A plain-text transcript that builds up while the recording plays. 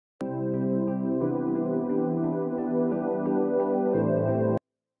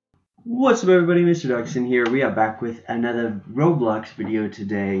What's up everybody, Mr. Duxon here. We are back with another Roblox video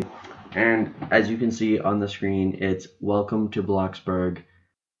today, and as you can see on the screen, it's Welcome to Bloxburg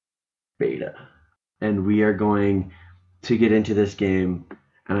Beta. And we are going to get into this game,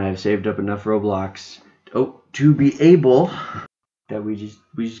 and I have saved up enough Roblox to be able that we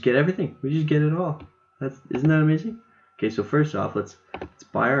just get everything. We just get it all. Isn't that amazing? Okay, so first off, let's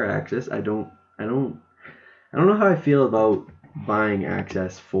buy our access. I don't know how I feel about buying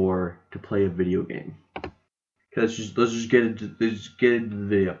access to play a video game. Let's just get into the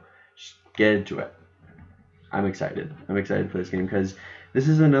video. Just get into it. I'm excited. I'm excited for this game because this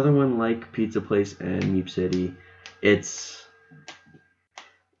is another one like Pizza Place and Meep City.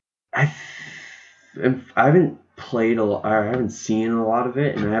 I haven't played a lot. I haven't seen a lot of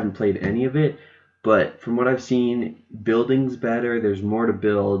it, and I haven't played any of it. But from what I've seen, building's better. There's more to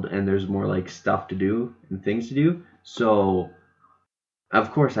build, and there's more like stuff to do and things to do. So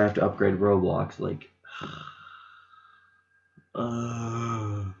of course I have to upgrade Roblox. Like,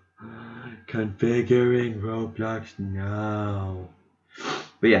 configuring Roblox now.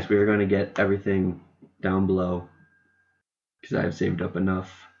 But yes, we are going to get everything down below because I have saved up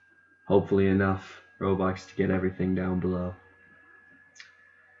enough, hopefully enough Robux to get everything down below.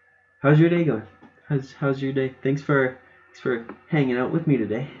 How's your day going? How's your day? Thanks for hanging out with me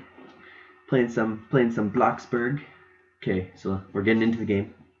today. Playing some Bloxburg. Okay, so we're getting into the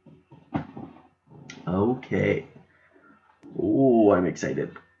game. Okay. Oh, I'm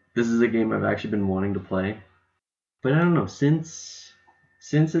excited. This is a game I've actually been wanting to play, but I don't know, since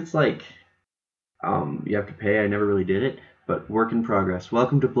it's like you have to pay, I never really did it. But work in progress.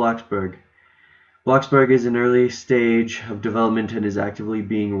 Welcome to Bloxburg. Bloxburg is an early stage of development and is actively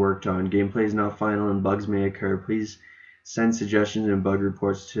being worked on. Gameplay is not final and bugs may occur. Please send suggestions and bug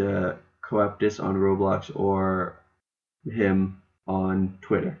reports to Coeptus on Roblox or him on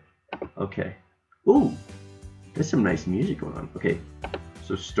Twitter. Okay. Ooh, there's some nice music going on. Okay,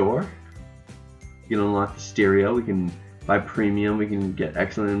 so store. You can unlock the stereo. We can buy premium. We can get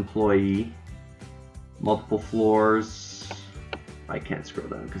excellent employee. Multiple floors. I can't scroll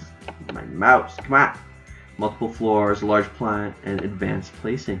down because my mouse. Come on. Multiple floors, large plant, and advanced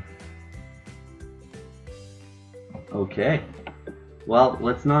placing. Okay. Well,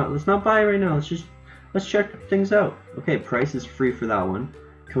 let's not buy it right now. Let's check things out. Okay, price is free for that one.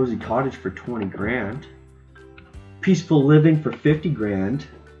 Cozy cottage for 20 grand. Peaceful living for 50 grand.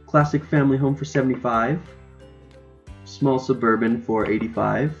 Classic family home for 75. Small suburban for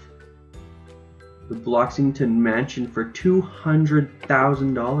 85. The Bloxington mansion for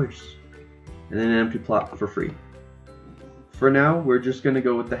 $200,000. And then an empty plot for free. For now, we're just gonna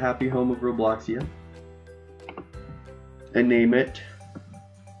go with the happy home of Robloxia and name it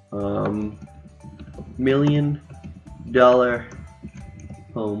 $1 million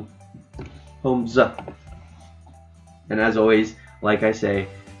home. Homes up. And as always, like I say,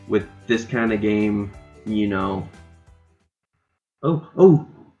 with this kind of game, you know. No,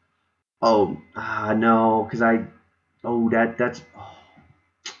 because I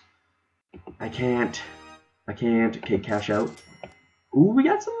can't. Okay, cash out. Ooh, we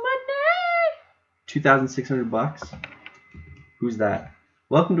got some money. 2,600 bucks. Who's that?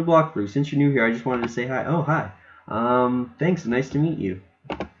 Welcome to Bloxburg. Since you're new here, I just wanted to say hi. Oh, hi. Thanks. Nice to meet you.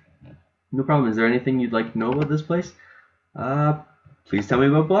 No problem. Is there anything you'd like to know about this place? Please tell me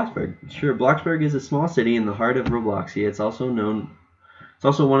about Bloxburg. Sure. Bloxburg is a small city in the heart of Robloxia. It's also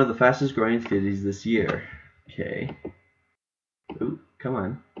one of the fastest growing cities this year. Okay. Ooh, come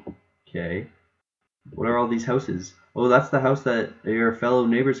on. Okay. What are all these houses? Oh, that's the house that your fellow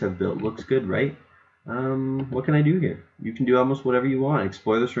neighbors have built. Looks good, right? What can I do here? You can do almost whatever you want.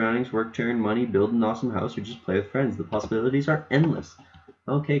 Explore the surroundings, work to earn money, build an awesome house, or just play with friends. The possibilities are endless.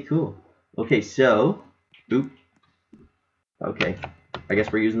 Okay, cool. Okay, so, okay, I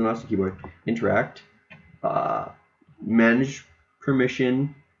guess we're using the mouse and keyboard. Interact, manage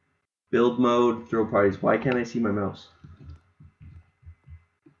permission, build mode, throw parties. Why can't I see my mouse?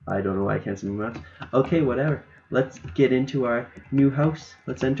 I don't know why I can't see my mouse. Okay, whatever. Let's get into our new house.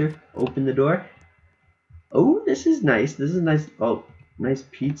 Let's enter. Open the door. Oh, this is nice. This is nice. Oh, nice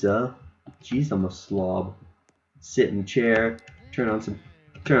pizza. Jeez, I'm a slob. Sit in the chair. Turn on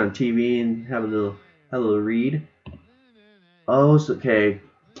TV and have a little read. Oh, so, okay.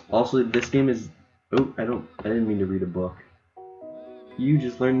 Also, this game is. Oh, I didn't mean to read a book. You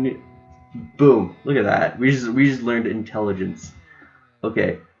just learned it. Boom! Look at that. We just learned intelligence.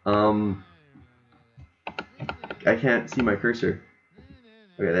 Okay. I can't see my cursor.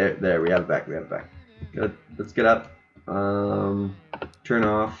 Okay, there. We have it back. Good. Let's get up. Turn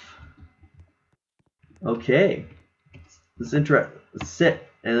off. Okay. let's sit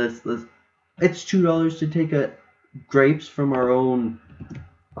and let's. It's $2 to take grapes from our own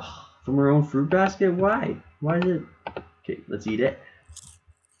fruit basket. Why? Why is it? Okay, let's eat it.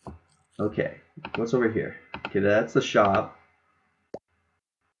 Okay, what's over here? Okay, that's the shop.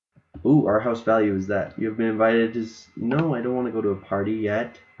 Ooh, our house value is that. You have been invited to... No, I don't want to go to a party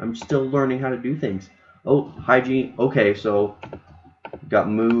yet. I'm still learning how to do things. Oh, hygiene. Okay, so we got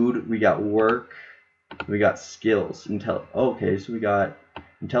mood, we got work, we got skills. Okay, so we got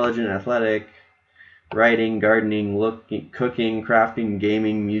intelligent, athletic, writing, gardening, cooking, crafting,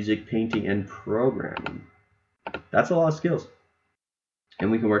 gaming, music, painting, and programming. That's a lot of skills.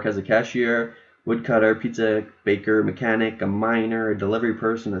 And we can work as a cashier, woodcutter, pizza baker, mechanic, a miner, a delivery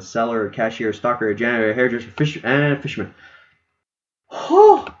person, a seller, a cashier, a stalker, a janitor, a hairdresser, and a fisherman.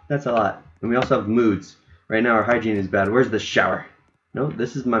 Oh, that's a lot. And we also have moods. Right now our hygiene is bad. Where's the shower? No,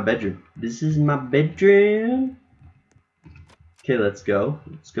 this is my bedroom. This is my bedroom. Okay, let's go.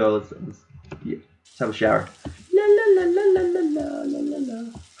 Let's go. Let's have a shower. La la la la la la la la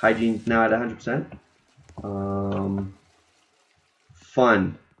la. Hygiene's now at 100%.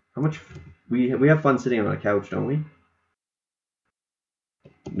 Fun. How much? We have fun sitting on a couch, don't we?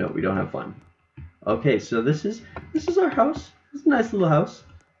 No, we don't have fun. Okay, so this is our house. It's a nice little house.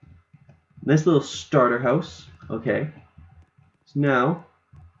 Nice little starter house. Okay. So now,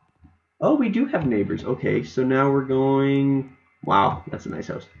 oh, we do have neighbors. Okay, so now we're going. Wow, that's a nice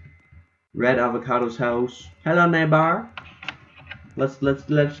house. Red Avocado's house. Hello, neighbor. Let's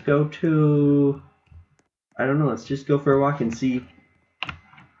go to. I don't know. Let's just go for a walk and see.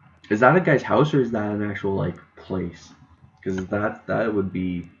 Is that a guy's house or is that an actual like place? Because that would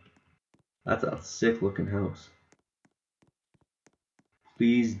be. That's a sick looking house.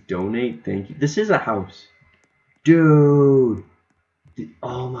 Please donate. Thank you. This is a house. Dude.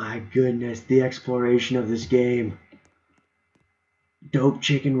 Oh my goodness. The exploration of this game. Dope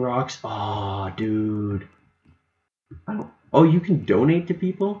chicken rocks. Oh, dude. Oh, you can donate to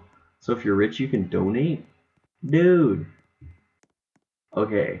people? So if you're rich, you can donate? Dude.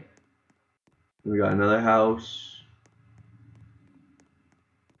 Okay. We got another house.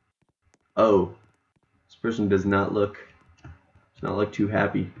 Oh. This person does not look too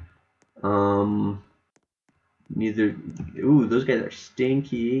happy. Neither. Ooh, those guys are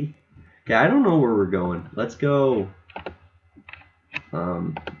stinky. Okay, I don't know where we're going. Let's go.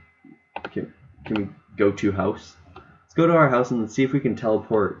 Can we go to house? Let's go to our house and let's see if we can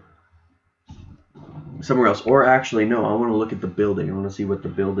teleport somewhere else. Or actually, no, I want to look at the building. I want to see what the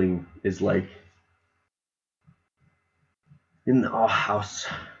building is like. In the house.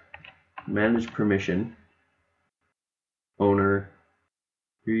 Manage permission. Owner.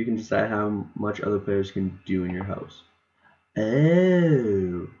 Here you can decide how much other players can do in your house.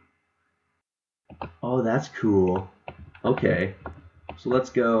 Oh. Oh, that's cool. Okay. So let's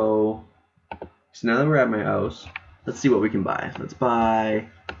go. So now that we're at my house, let's see what we can buy. Let's buy.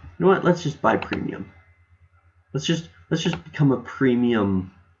 You know what? Let's just buy premium. Let's just become a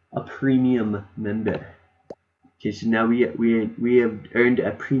premium member. Okay, so now we have earned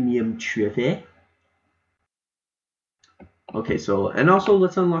a premium trophy. Okay, so and also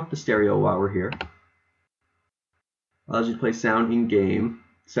let's unlock the stereo while we're here. Allows you to play sound in game.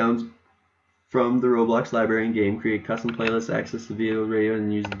 Sounds from the Roblox library in game. Create custom playlists, access the video, radio,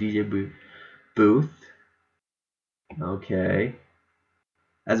 and use the DJ booth. Okay.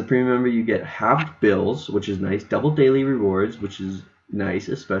 As a premium member, you get halved bills, which is nice. Double daily rewards, which is nice.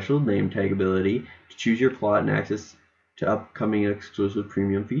 A special name tag ability to choose your plot and access to upcoming exclusive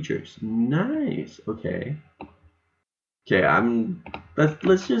premium features. Nice. Okay. Okay.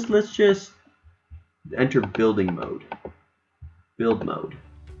 Let's just enter building mode. Build mode.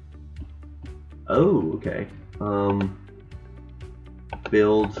 Oh, okay.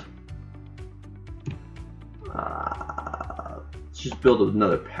 Build. Let's just build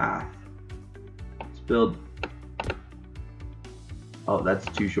another path. Let's build. Oh, that's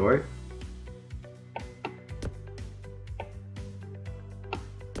too short.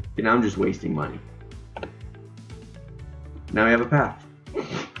 Okay, now I'm just wasting money. Now we have a path.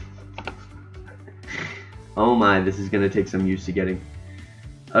 Oh my, this is gonna take some use to getting.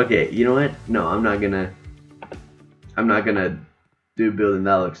 Okay, you know what? No, I'm not gonna do building.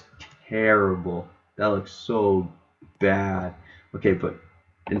 That looks terrible. That looks so bad. Okay, but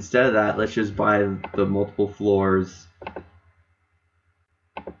instead of that, let's just buy the multiple floors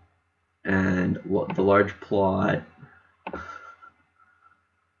and the large plot.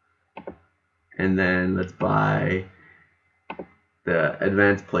 And then let's buy the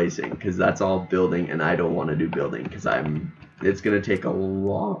advanced placing, because that's all building, and I don't want to do building because it's gonna take a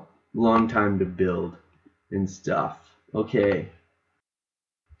long time to build and stuff. Okay.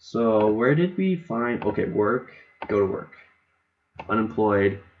 So where did we find? Okay, work. Go to work.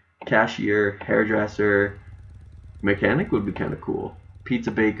 Unemployed. Cashier. Hairdresser. Mechanic would be kind of cool.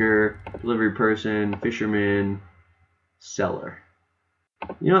 Pizza baker. Delivery person. Fisherman. Seller.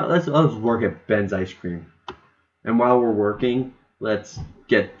 You know, let's work at Ben's Ice Cream. And while we're working, let's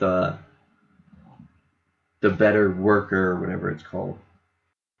get the better worker or whatever it's called.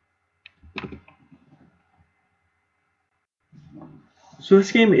 So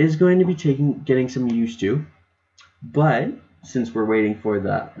this game is going to be getting some used to, but since we're waiting for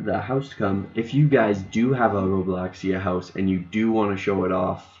the house to come, if you guys do have a Robloxia house and you do want to show it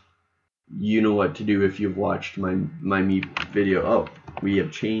off, you know what to do if you've watched my Meep video. Oh, we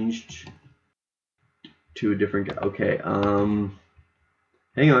have changed to a different guy. Okay,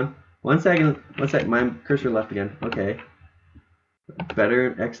 hang on. One second. My cursor left again. Okay.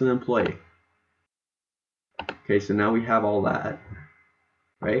 Better, excellent employee. Okay, so now we have all that.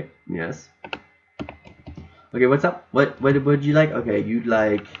 Right? Yes. Okay, what's up? What would you like? Okay, you'd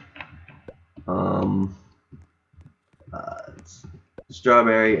like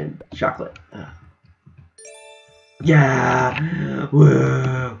strawberry and chocolate. Yeah.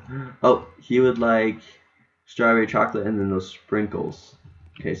 Whoa. Oh, he would like strawberry chocolate and then those sprinkles.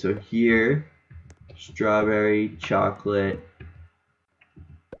 Okay, so here, strawberry chocolate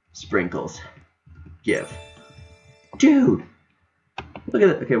sprinkles. Give. Dude. Look at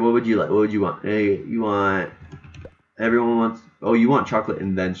it. Okay, what would you like? What would you want? Hey, you want... Everyone wants... Oh, you want chocolate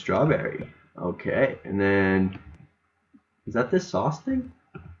and then strawberry. Okay, and then... Is that this sauce thing?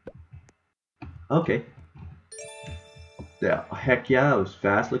 Okay. Yeah, heck yeah, that was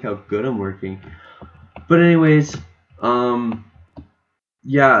fast. Look how good I'm working. But anyways,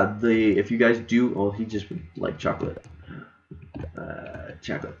 yeah, if you guys do... Oh, he just would like chocolate.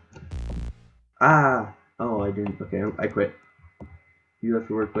 Chocolate. Ah! Oh, I didn't... Okay, I quit. You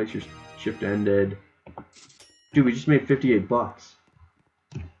left your workplace, your shift ended. Dude, we just made 58 bucks.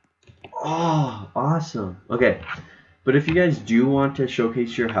 Oh, awesome. Okay, but if you guys do want to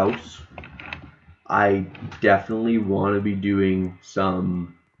showcase your house, I definitely want to be doing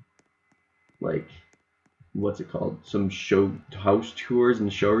some, like, what's it called? Some house tours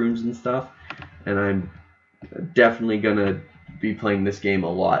and showrooms and stuff. And I'm definitely gonna be playing this game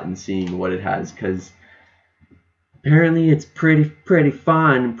a lot and seeing what it has, because apparently it's pretty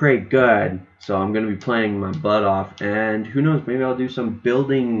fun and pretty good. So I'm gonna be playing my butt off, and who knows, maybe I'll do some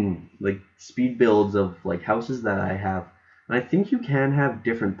building, like speed builds of like houses that I have. And I think you can have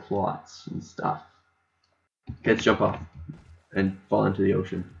different plots and stuff. Okay, let's jump off and fall into the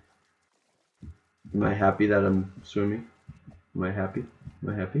ocean. Am I happy that I'm swimming? Am I happy? Am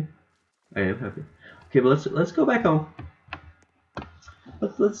I happy? I am happy. Okay, but let's go back home.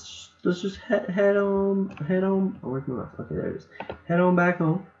 Let's just head on. Oh, where's my mouse? Okay, there it is. Head on back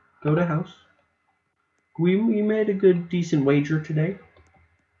home. Go to house. We made a good, decent wager today.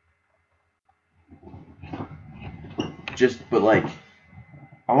 But like,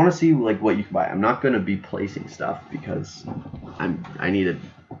 I want to see like what you can buy. I'm not gonna be placing stuff because I need to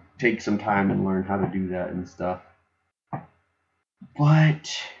take some time and learn how to do that and stuff. But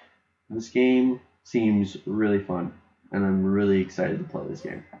this game seems really fun, and I'm really excited to play this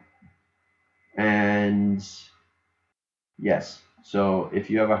game. And yes, so if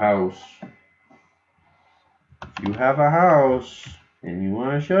you have a house, and you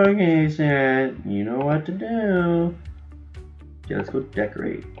want to showcase it, you know what to do. Okay, let's go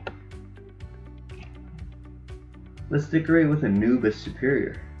decorate. Let's decorate with a Nubis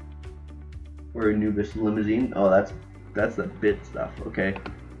Superior or a Nubis Limousine. Oh, that's the bit stuff. Okay,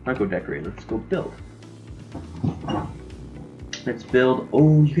 not go decorate. Let's go build. Let's build.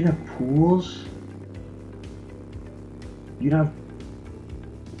 Oh, you can have pools. You'd have.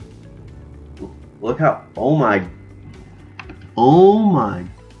 Look how. Oh my.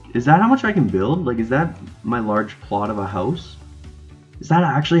 Is that how much I can build? Like, is that my large plot of a house? Is that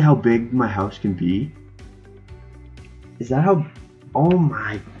actually how big my house can be? Is that how. Oh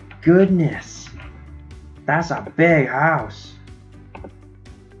my goodness. That's a big house.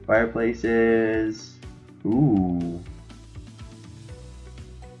 Fireplaces. Ooh.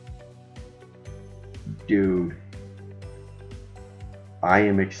 Dude. I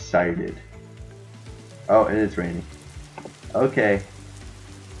am excited. Oh, and it's raining. Okay.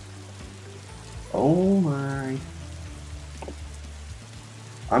 Oh my.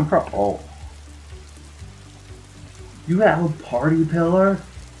 Oh. You have a party pillar?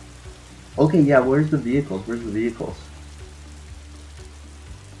 Okay, yeah, where's the vehicles?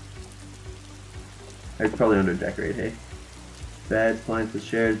 It's probably under decorate, hey? Beds, appliances,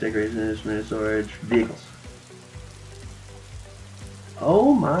 chairs, decoration, instrument, storage, vehicles.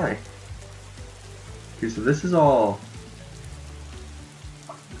 Oh my. Okay, so this is all...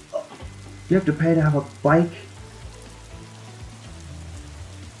 You have to pay to have a bike?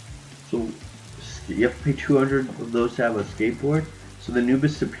 So you have to pay 200 of those to have a skateboard? So the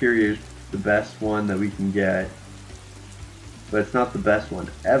Nubis Superior is the best one that we can get. But it's not the best one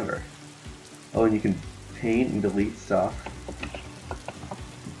ever. Oh, and you can paint and delete stuff.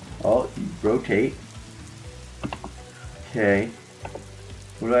 Oh, you rotate. Okay.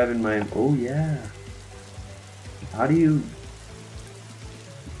 What do I have in mind? Oh yeah. How do you...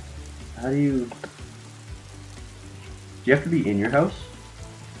 Do you have to be in your house?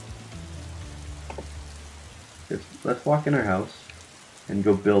 Let's walk in our house and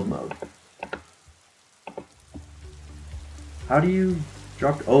go build mode. How do you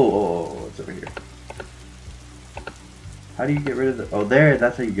drop... Oh, it's over here. How do you get rid of the... Oh, there,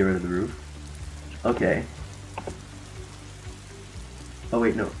 that's how you get rid of the roof. Okay. Oh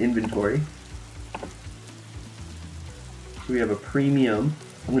wait, no, inventory. So we have a premium.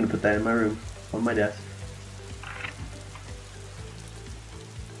 I'm gonna put that in my room, on my desk.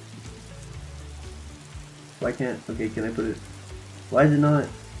 Why can't... Okay, can I put it... Why is it not...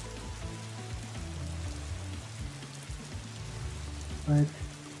 What?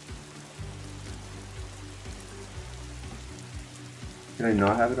 Can I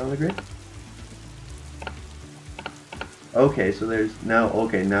not have it on the grid? Okay, so there's now...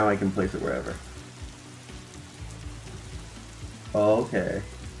 Okay, now I can place it wherever. Okay.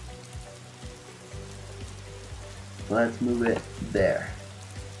 Let's move it there.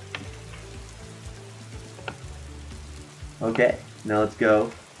 Okay, now let's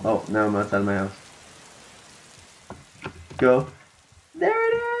go. Oh, now I'm outside of my house. Go. There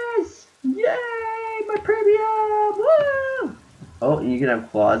it is! Yay! My premium! Woo! Oh, and you can have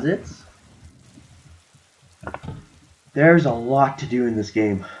closets. There's a lot to do in this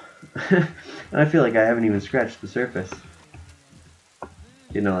game. And I feel like I haven't even scratched the surface.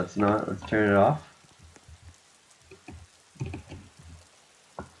 You know, let's not. Let's turn it off.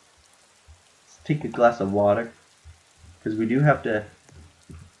 Let's take a glass of water. Because we do have to...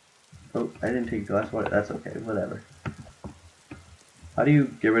 Oh, I didn't take a glass of water. That's okay. Whatever. How do you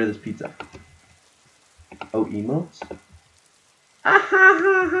get rid of this pizza? Oh, emotes? Ah ha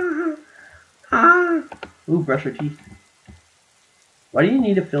ha ha ha! Ooh, brush your teeth. Why do you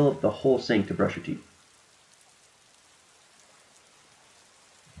need to fill up the whole sink to brush your teeth?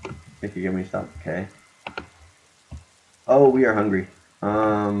 If you give me stuff, okay. Oh, we are hungry.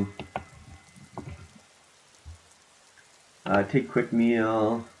 Take quick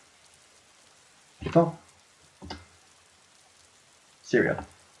meal. What's all? Cereal.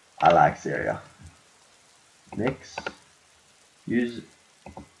 I like cereal. Mix. Use.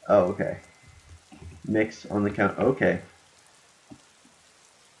 Oh, okay. Mix on the count. Okay.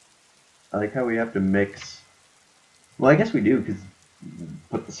 I like how we have to mix. Well, I guess we do, because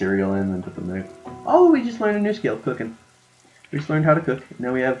put the cereal in and put the milk. Oh, we just learned a new skill, cooking. We just learned how to cook.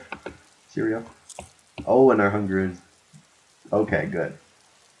 Now we have cereal. Oh, and our hunger is... Okay, good.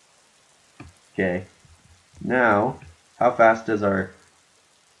 Okay. Now, how fast does our...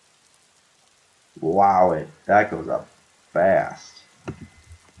 Wow, that goes up fast.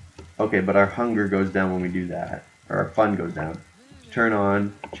 Okay, but our hunger goes down when we do that. Or our fun goes down. Turn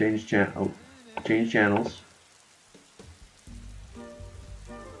on, change channels.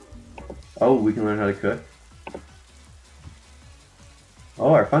 Oh, we can learn how to cook.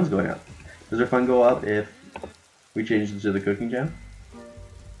 Oh, our fun's going up. Does our fun go up if we change it to the cooking channel?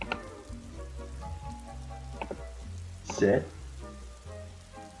 Sit.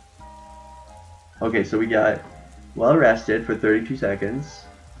 Okay, so we got well rested for 32 seconds.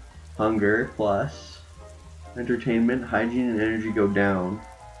 Hunger plus. Entertainment, hygiene, and energy go down.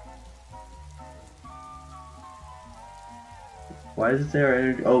 Why does it say our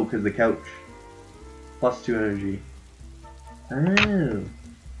energy? Oh, because the couch. Plus 2 energy. Oh.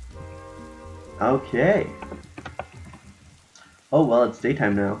 Okay. Oh, well, it's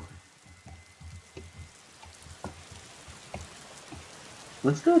daytime now.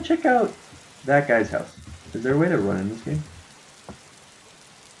 Let's go check out that guy's house. Is there a way to run in this game?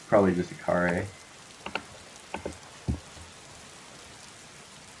 Probably just a car, eh?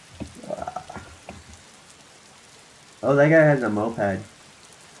 Oh, that guy has a moped.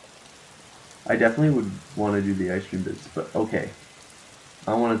 I definitely would want to do the ice cream business, but okay.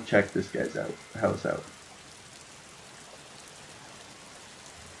 I want to check this guy's house out.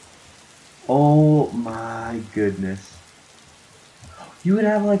 Oh my goodness. You would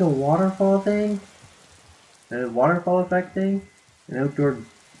have like a waterfall thing? A waterfall effect thing? An outdoor...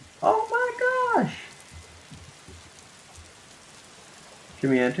 Oh my gosh! Can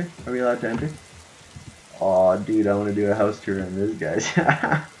we enter? Are we allowed to enter? Oh, dude, I want to do a house tour on this, guys.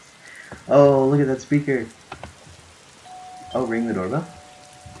 Oh, look at that speaker. Oh, ring the doorbell.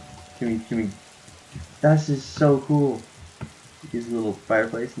 Can we? This is so cool. Here's a little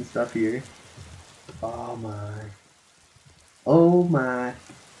fireplace and stuff here. Oh my. Oh my.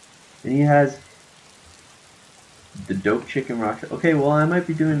 And he has the dope chicken rocks. Okay, well I might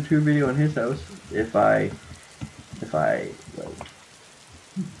be doing a tour video on his house if I like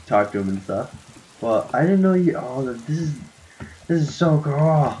talk to him and stuff. But I didn't know you. Oh, this is so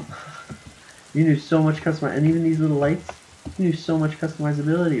cool. You do so much customize, and even these little lights. You do so much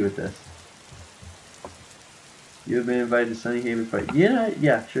customizability with this. You have been invited to Sunny Haven Party.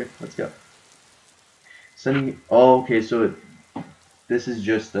 Yeah, sure. Let's go. Sunny. Oh, okay. So this is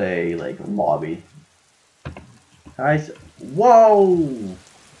just a like lobby. Guys, whoa!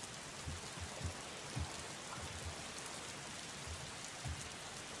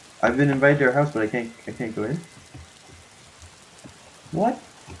 I've been invited to her house, but I can't go in. What?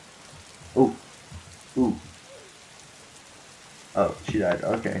 Oh, ooh. Oh, she died.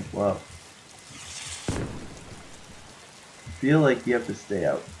 Okay, well. Feel like you have to stay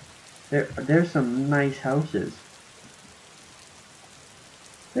out. There's some nice houses.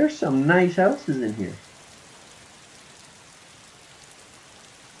 There's some nice houses in here.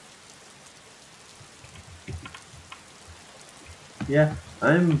 Yeah,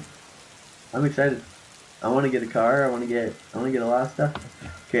 I'm excited. I want to get a car. I want to get a lot of stuff.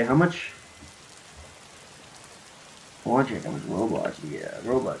 Okay, how much? I want to check how much Roblox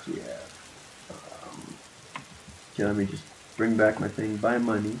we have. Okay, let me just bring back my thing. Buy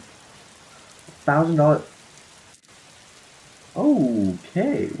money. $1,000.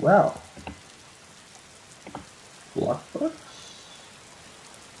 Okay, well. Bloxburg.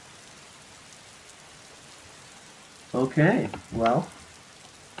 Okay, well.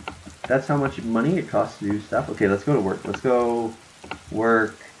 That's how much money it costs to do stuff. Okay, let's go to work. Let's go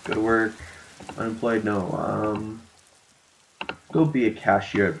work. Go to work. Unemployed? No. Go be a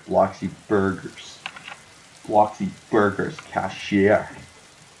cashier at Bloxy Burgers. Bloxy Burgers cashier.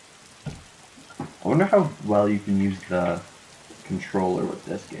 I wonder how well you can use the controller with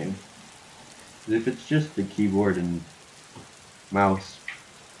this game. If it's just the keyboard and mouse,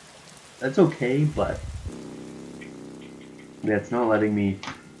 that's okay, but yeah, it's not letting me.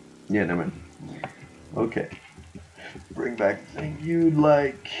 Yeah, never mind. Okay. Bring back the thing you'd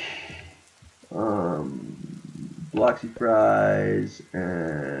like. Bloxy fries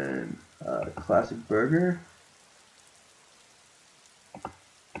and classic burger.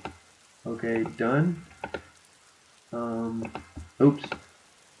 Okay, done. Oops.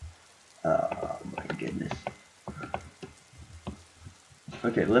 Oh my goodness.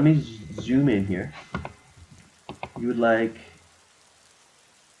 Okay, let me zoom in here. You would like.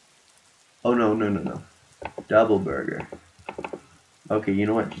 Oh no. Double burger. Okay, you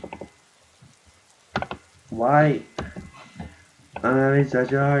know what? Why? I'm having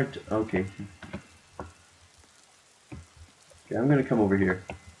such a hard. Okay. Okay, I'm gonna come over here.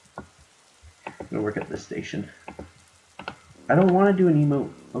 I'm gonna work at this station. I don't want to do an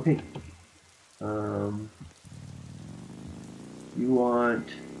emote. Okay. You want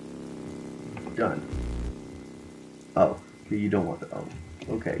done. Oh, okay, you don't want the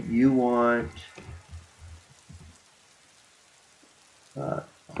okay, you want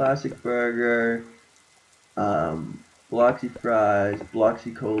classic burger, Bloxy fries,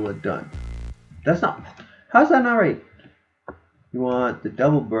 Bloxy cola, done. That's not. How's that not right? You want the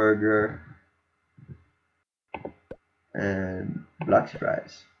double burger and Bloxy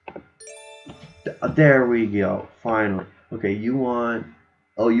fries. There we go. Finally. Okay, you want.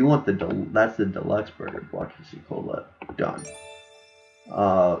 Oh, you want that's the deluxe burger, Bloxy cola, done.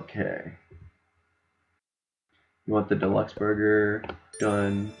 Okay. You want the deluxe burger,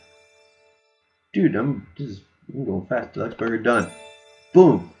 done. Dude, I'm going fast. Deluxe burger, done.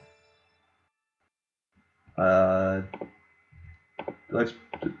 Boom.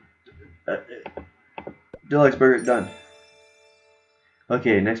 Deluxe burger, done.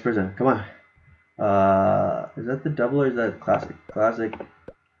 Okay, next person. Come on. Is that the double or is that classic? Classic.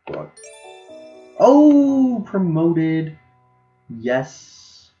 Oh, promoted.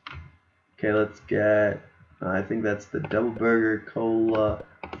 Yes. Okay, let's get. I think that's the double burger, cola,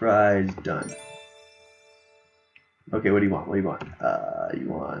 fries, done. Okay, what do you want? You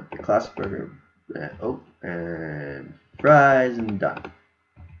want the classic burger. And fries and done.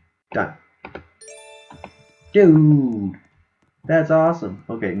 Done. Dude, that's awesome.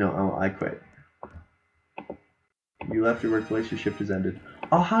 Okay, no, I quit. You left your workplace, your shift has ended.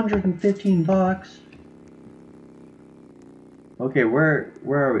 $115. Okay, where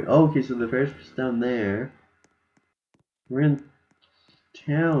are we? Oh, okay, so the Ferris wheel's down there. We're in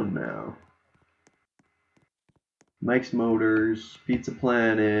town now. Mike's Motors, Pizza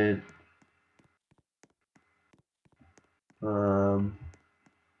Planet,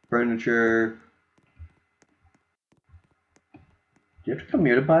 furniture. Do you have to come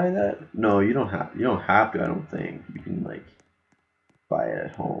here to buy that? No, you don't have. You don't have to. I don't think you can like buy it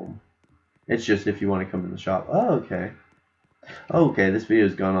at home. It's just if you want to come in the shop. Oh, okay. Okay, this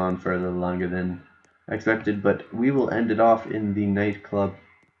video's gone on for a little longer than expected, but we will end it off in the nightclub.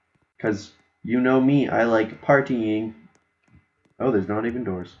 Because you know me, I like partying. Oh, there's not even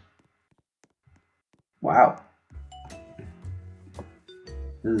doors. Wow.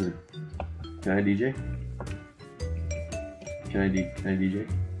 This is. Can I DJ? Can I DJ?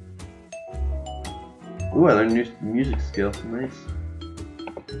 Ooh, I learned a new music skill. Nice.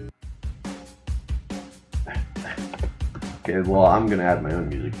 Okay, well, I'm gonna add my own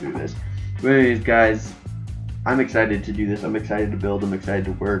music to this. But anyways, guys, I'm excited to do this. I'm excited to build. I'm excited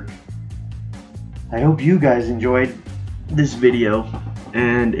to work. I hope you guys enjoyed this video.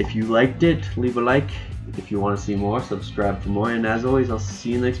 And if you liked it, leave a like. If you want to see more, subscribe for more. And as always, I'll see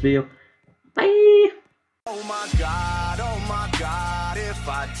you in the next video. Bye! Oh my God, if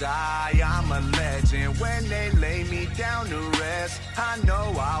I die, I'm a legend. When they lay me down to rest, I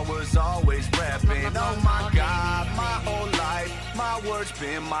know I was always repping. Oh my God, my whole life, my words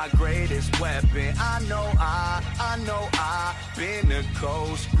been my greatest weapon. I know I've been the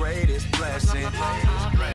coast's greatest blessing.